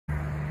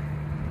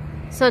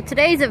So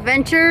today's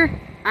adventure,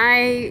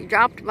 I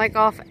dropped Mike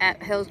off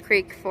at Hills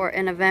Creek for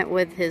an event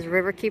with his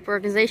Riverkeep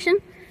organization,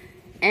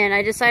 and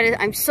I decided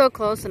I'm so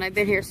close, and I've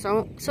been here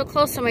so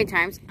close so many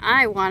times,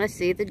 I want to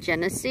see the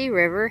Genesee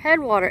River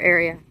headwater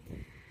area.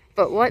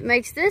 But what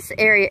makes this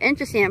area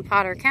interesting in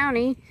Potter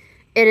County,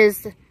 it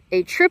is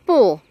a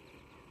triple,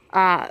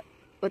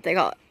 what they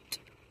call it,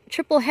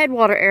 triple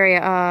headwater area.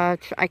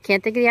 I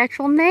can't think of the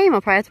actual name.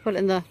 I'll probably have to put it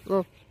in the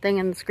little thing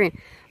on the screen.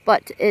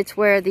 But it's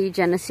where the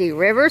Genesee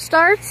River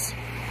starts,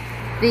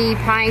 the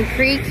Pine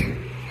Creek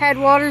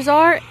headwaters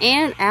are,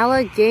 and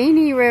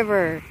Allegheny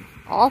River.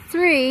 All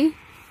three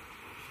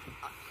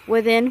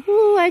within,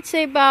 I'd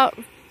say about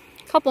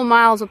a couple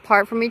miles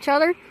apart from each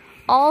other,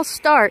 all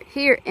start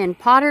here in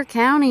Potter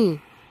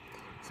County.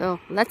 So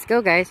let's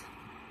go, guys.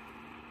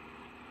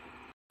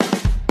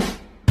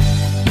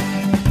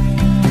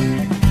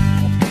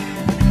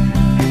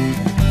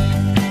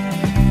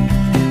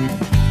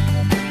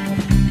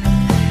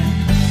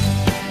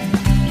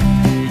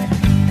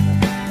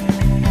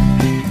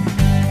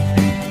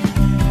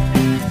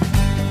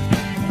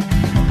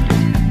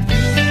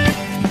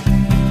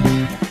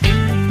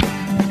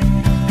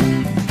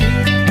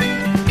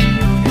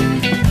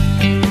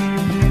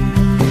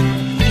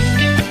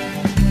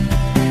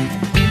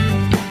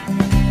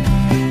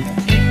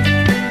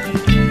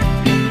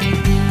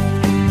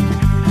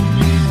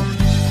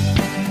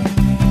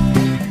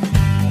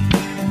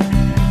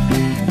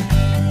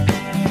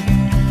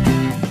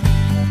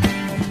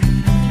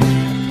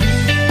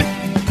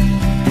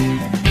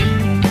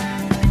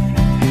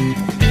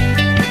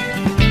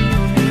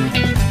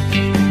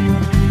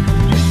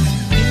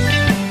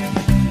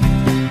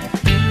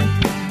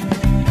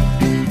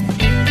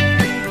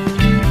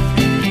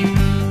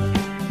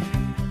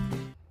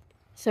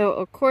 So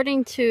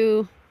according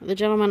to the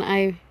gentleman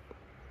I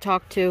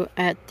talked to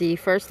at the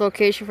first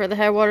location for the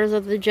headwaters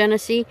of the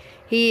Genesee,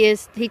 he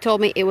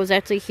told me it was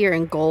actually here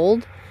in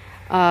Gold.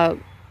 The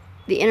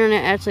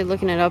internet, actually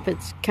looking it up,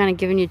 it's kind of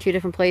giving you two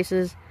different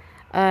places.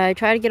 I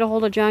tried to get a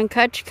hold of John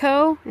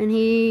Kutchko, and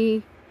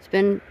he's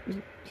been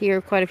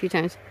here quite a few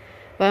times.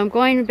 But I'm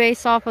going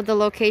based off of the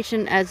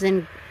location, as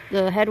in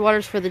the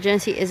headwaters for the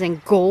Genesee is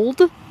in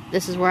Gold.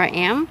 This is where I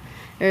am.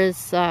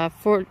 There's PA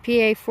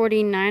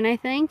 49, I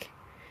think.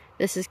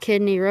 This is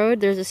Kidney Road.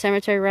 There's a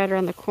cemetery right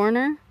around the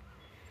corner.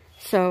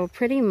 So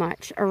pretty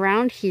much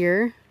around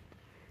here,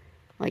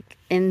 like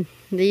in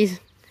the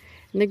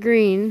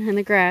green and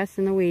the grass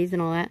and the weeds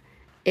and all that,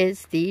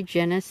 is the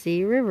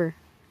Genesee River.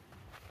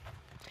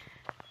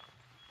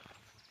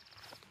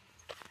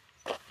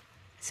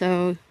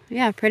 So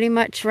yeah, pretty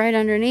much right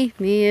underneath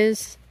me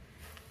is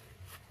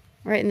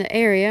right in the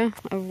area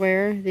of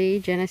where the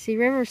Genesee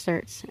River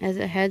starts as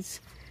it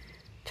heads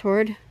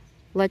toward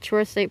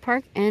Letchworth State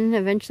Park and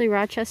eventually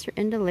Rochester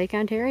into Lake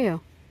Ontario.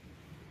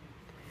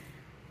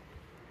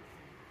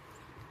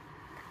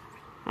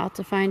 I'll have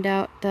to find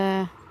out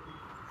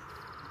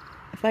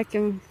if I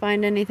can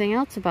find anything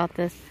else about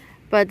this.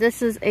 But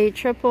this is a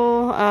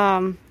triple,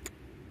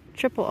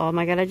 oh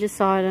my god, I just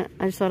saw it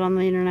on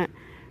the internet.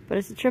 But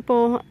it's a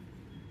triple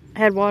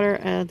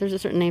headwater, there's a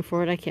certain name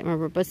for it, I can't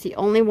remember. But it's the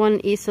only one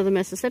east of the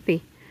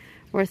Mississippi,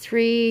 where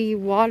three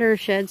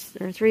watersheds,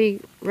 or three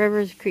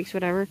rivers, creeks,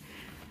 whatever,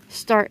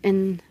 start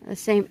in the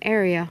same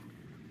area.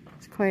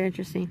 It's quite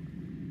interesting.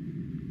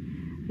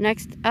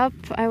 Next up,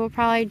 I will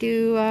probably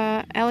do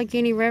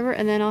Allegheny River,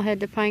 and then I'll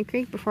head to Pine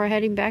Creek before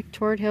heading back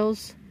toward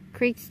Hills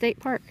Creek State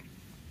Park.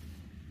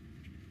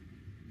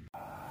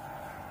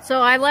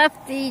 So I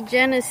left the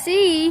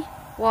Genesee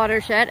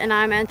watershed, and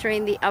I'm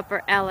entering the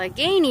Upper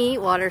Allegheny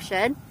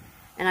watershed,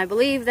 and I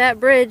believe that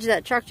bridge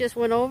that truck just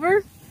went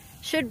over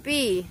should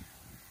be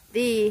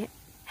the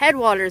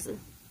headwaters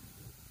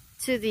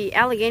to the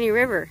Allegheny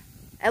River.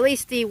 At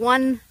least the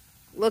one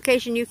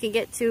location you can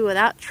get to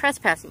without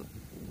trespassing.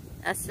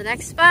 That's the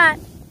next spot.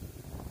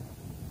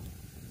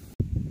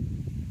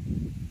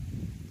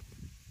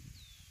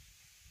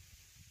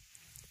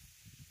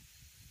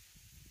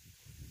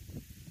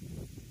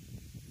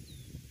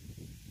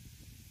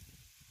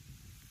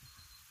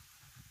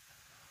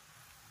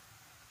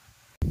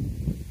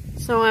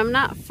 So I'm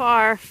not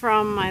far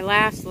from my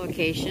last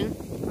location,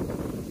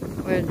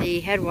 where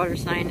the headwater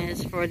sign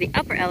is for the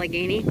Upper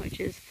Allegheny,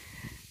 which is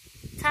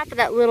top of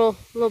that little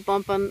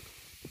bump on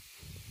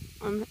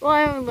well,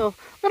 I have a little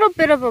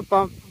bit of a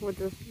bump with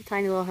the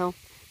tiny little hill.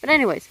 But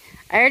anyways,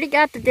 I already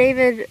got the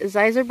David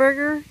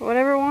Zeiserberger,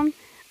 whatever one,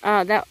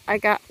 that I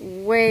got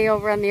way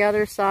over on the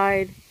other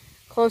side,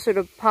 closer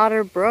to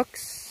Potter Brook,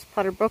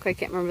 I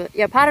can't remember.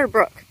 Yeah, Potter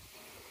Brook.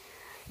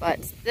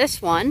 But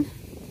this one,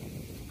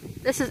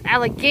 this is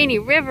Allegheny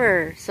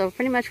River. So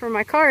pretty much where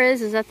my car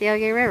is at the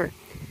Allegheny River.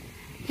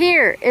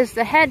 Here is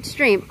the head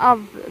stream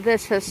of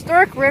this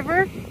historic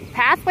river,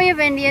 pathway of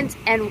Indians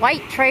and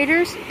white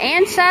traders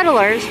and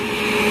settlers.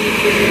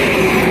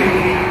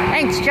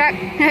 Thanks, Chuck.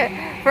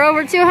 For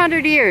over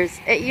 200 years.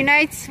 It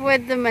unites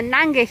with the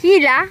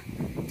Monongahela,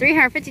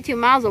 352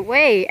 miles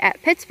away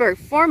at Pittsburgh,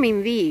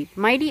 forming the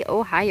mighty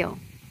Ohio.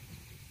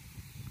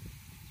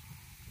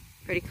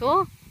 Pretty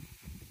cool.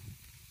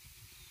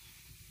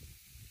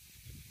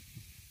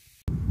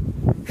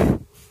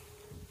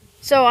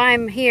 So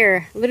I'm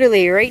here,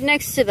 literally right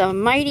next to the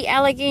mighty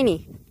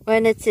Allegheny,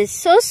 and it is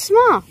so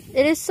small.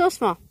 It is so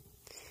small.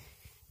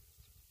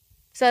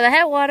 So the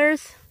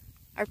headwaters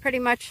are pretty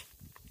much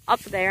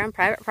up there on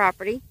private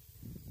property.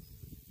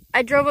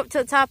 I drove up to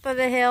the top of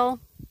the hill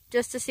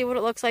just to see what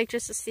it looks like,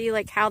 just to see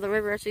like how the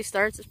river actually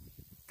starts. It's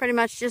pretty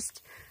much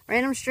just a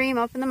random stream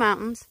up in the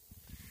mountains.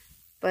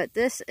 But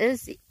this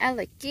is the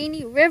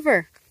Allegheny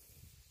River.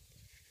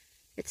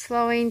 It's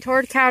flowing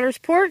toward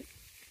Coudersport.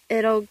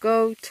 It'll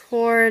go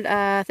toward,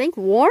 I think,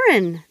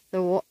 Warren,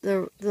 the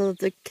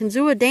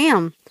Kinzua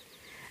Dam,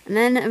 and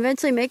then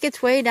eventually make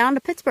its way down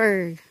to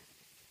Pittsburgh.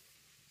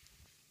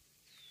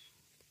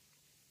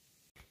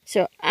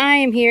 So I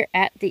am here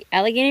at the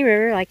Allegheny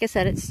River. Like I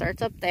said, it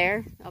starts up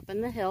there, up in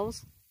the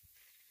hills.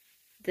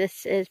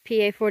 This is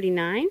PA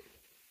 49.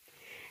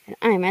 And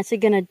I'm actually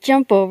going to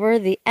jump over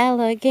the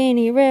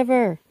Allegheny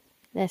River.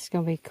 That's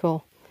going to be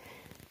cool.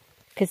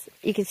 Because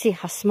you can see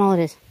how small it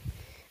is.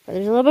 But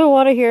there's a little bit of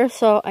water here,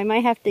 so I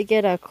might have to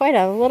get quite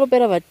a little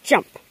bit of a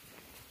jump.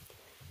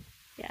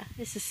 Yeah,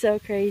 this is so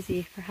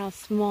crazy for how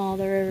small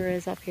the river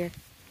is up here.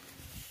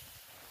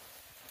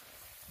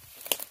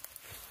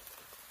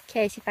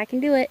 Okay, see if I can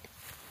do it.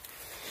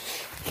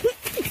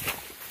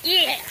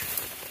 Yeah!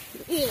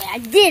 Yeah, I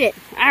did it!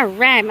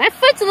 Alright, my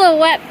foot's a little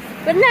wet,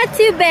 but not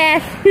too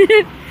bad.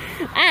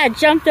 I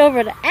jumped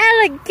over the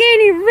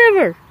Allegheny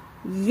River.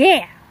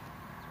 Yeah!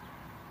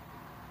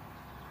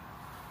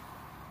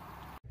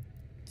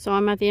 So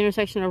I'm at the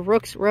intersection of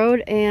Rooks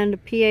Road and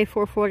PA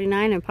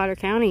 449 in Potter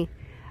County.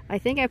 I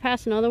think I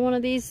passed another one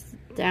of these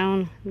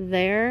down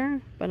there,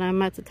 but I'm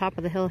at the top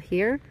of the hill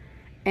here.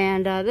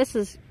 And this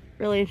is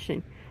really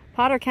interesting.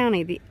 Potter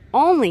County, the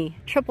only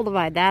triple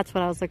divide, that's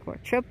what I was looking for.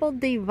 Triple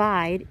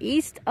divide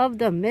east of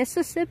the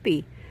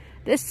Mississippi.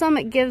 This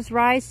summit gives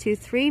rise to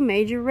 3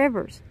 major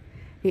rivers.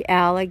 The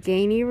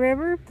Allegheny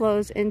River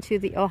flows into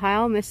the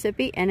Ohio,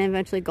 Mississippi, and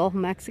eventually Gulf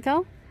of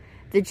Mexico.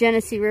 The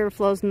Genesee River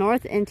flows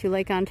north into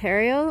Lake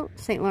Ontario,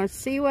 St. Lawrence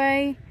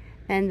Seaway,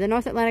 and the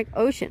North Atlantic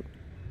Ocean.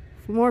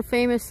 More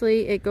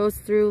famously, it goes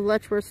through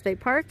Letchworth State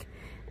Park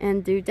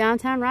and through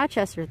downtown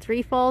Rochester.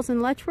 3 falls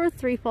in Letchworth,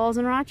 3 falls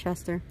in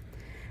Rochester.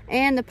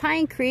 And the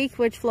Pine Creek,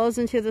 which flows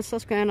into the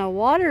Susquehanna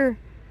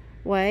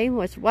Waterway,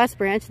 which West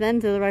Branch, then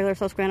to the regular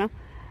Susquehanna,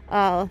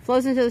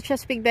 flows into the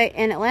Chesapeake Bay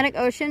and Atlantic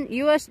Ocean.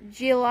 U.S.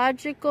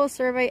 Geological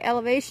Survey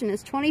elevation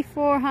is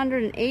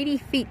 2,480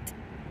 feet.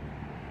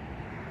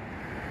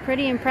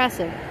 Pretty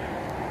impressive.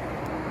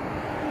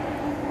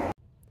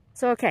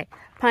 So, okay,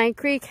 Pine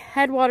Creek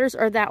headwaters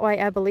are that way,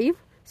 I believe.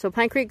 So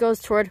Pine Creek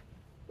goes toward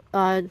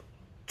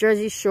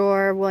Jersey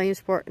Shore,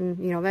 Williamsport, and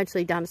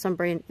eventually down to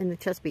Sunbury in the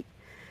Chesapeake.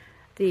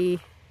 Let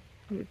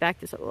me back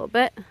this up a little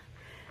bit.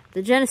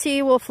 The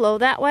Genesee will flow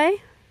that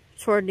way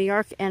toward New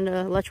York and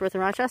Letchworth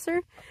and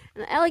Rochester,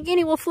 and the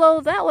Allegheny will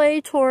flow that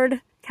way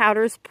toward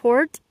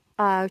Coudersport,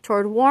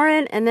 toward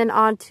Warren, and then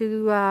on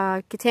to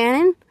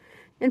Kittanning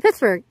in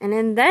Pittsburgh,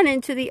 and then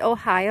into the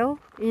Ohio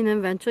and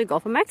eventually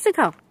Gulf of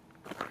Mexico.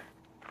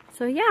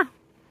 So yeah,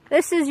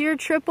 this is your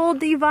triple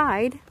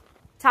divide,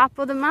 top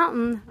of the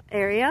mountain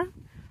area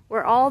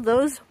where all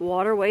those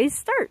waterways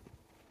start.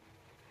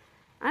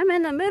 I'm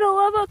in the middle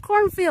of a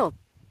cornfield.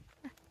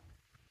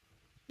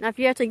 Now if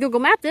you actually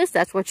Google Map this,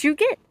 that's what you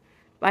get.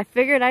 But I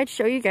figured I'd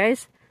show you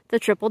guys the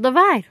triple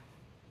divide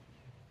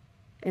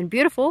in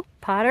beautiful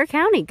Potter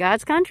County,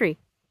 God's country.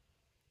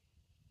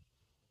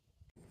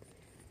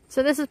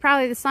 So this is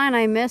probably the sign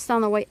I missed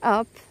on the way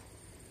up.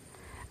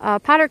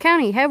 Potter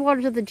County,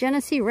 headwaters of the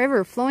Genesee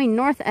River, flowing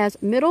north as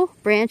middle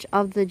branch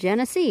of the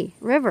Genesee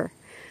River,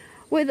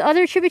 with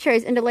other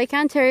tributaries into Lake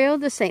Ontario,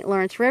 the St.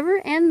 Lawrence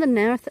River, and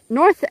the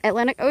North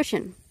Atlantic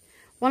Ocean.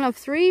 One of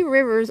 3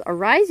 rivers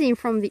arising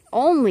from the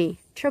only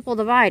triple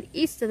divide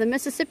east of the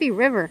Mississippi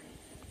River.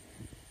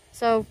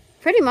 So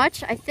pretty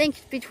much, I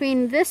think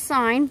between this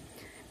sign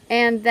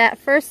and that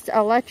first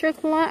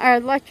electric line, or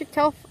electric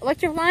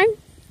line,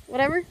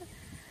 whatever,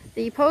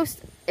 the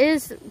post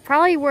is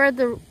probably where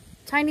the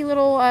tiny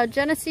little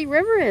Genesee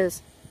River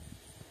is.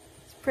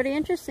 It's pretty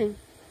interesting.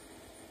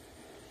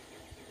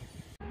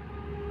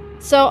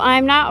 So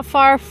I'm not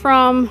far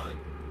from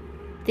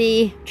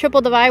the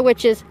triple divide,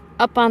 which is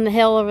up on the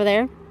hill over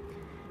there.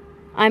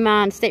 I'm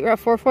on State Route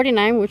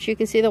 449, which you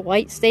can see the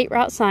white State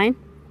Route sign.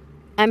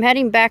 I'm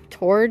heading back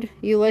toward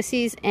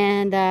Ulysses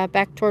and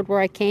back toward where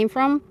I came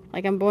from.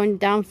 Like I'm going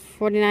down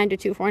 49 to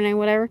 249,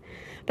 whatever.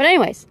 But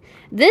anyways,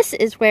 this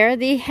is where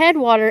the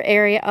headwater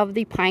area of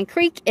the Pine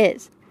Creek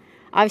is.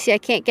 Obviously, I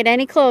can't get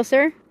any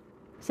closer,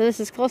 so this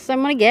is as close as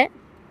I'm going to get.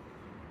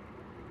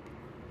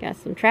 Got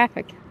some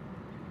traffic.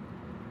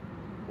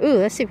 Ooh,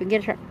 let's see if we can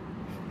get a truck.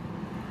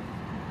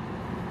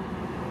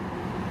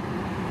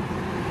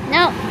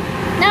 Nope,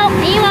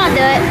 he won't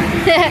do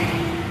it.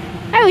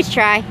 I always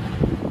try.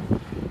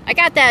 I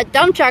got that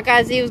dump truck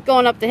as he was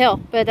going up the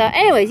hill. But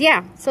anyways,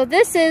 yeah. So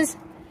this is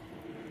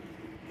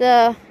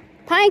the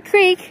Pine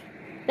Creek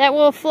that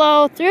will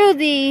flow through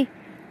the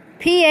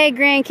PA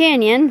Grand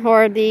Canyon,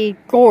 or the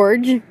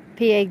gorge,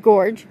 PA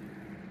Gorge.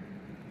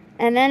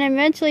 and then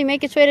eventually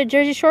make its way to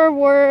Jersey Shore,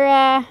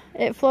 where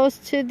it flows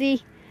to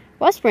the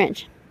West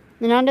Branch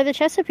and onto the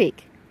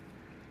Chesapeake.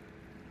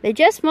 They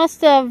just must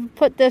have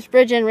put this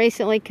bridge in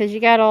recently, because you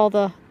got all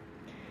the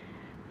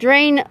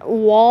drain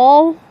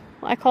wall,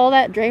 I call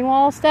that drain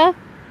wall stuff.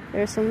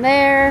 There's some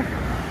there.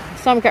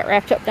 Some got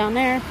wrapped up down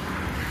there.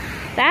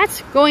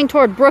 That's going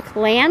toward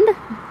Brookland.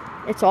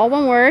 It's all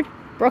one word,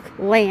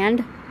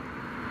 Brookland.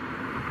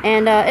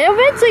 And it'll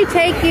eventually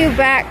take you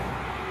back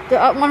to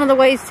up one of the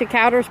ways to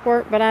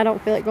Coudersport, but I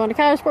don't feel like going to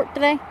Coudersport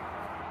today.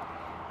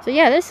 So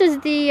yeah, this is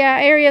the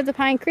area of the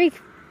Pine Creek.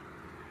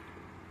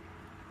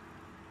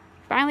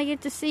 Finally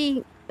get to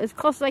see as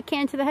close as I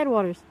can to the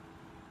headwaters.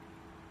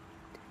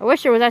 I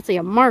wish there was actually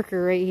a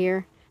marker right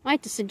here. I'd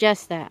like to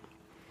suggest that.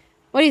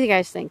 What do you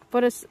guys think?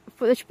 They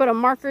should put a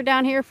marker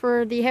down here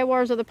for the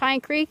headwaters of the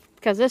Pine Creek,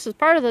 because this is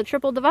part of the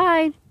Triple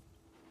Divide.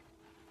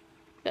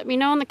 Let me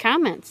know in the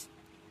comments.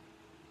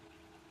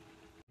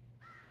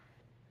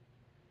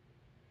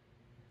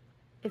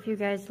 If you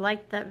guys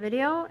liked that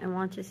video and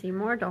want to see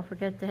more, don't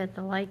forget to hit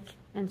the like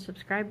and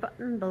subscribe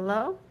button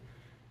below.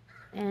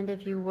 And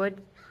if you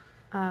would,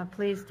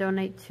 please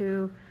donate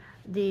to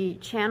the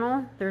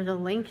channel. There's a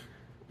link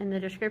in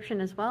the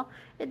description as well.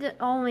 It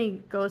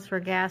only goes for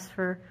gas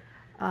for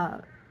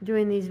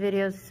doing these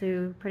videos,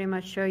 to pretty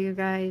much show you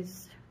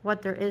guys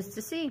what there is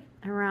to see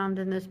around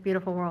in this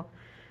beautiful world.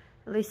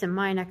 At least in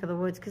my neck of the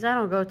woods, because I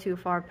don't go too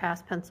far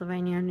past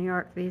Pennsylvania and New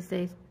York these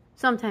days.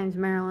 Sometimes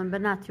Maryland,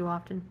 but not too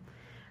often.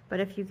 But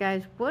if you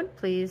guys would,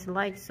 please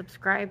like,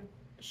 subscribe,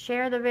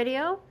 share the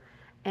video,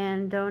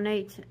 and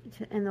donate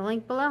in the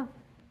link below.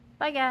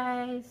 Bye,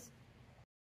 guys.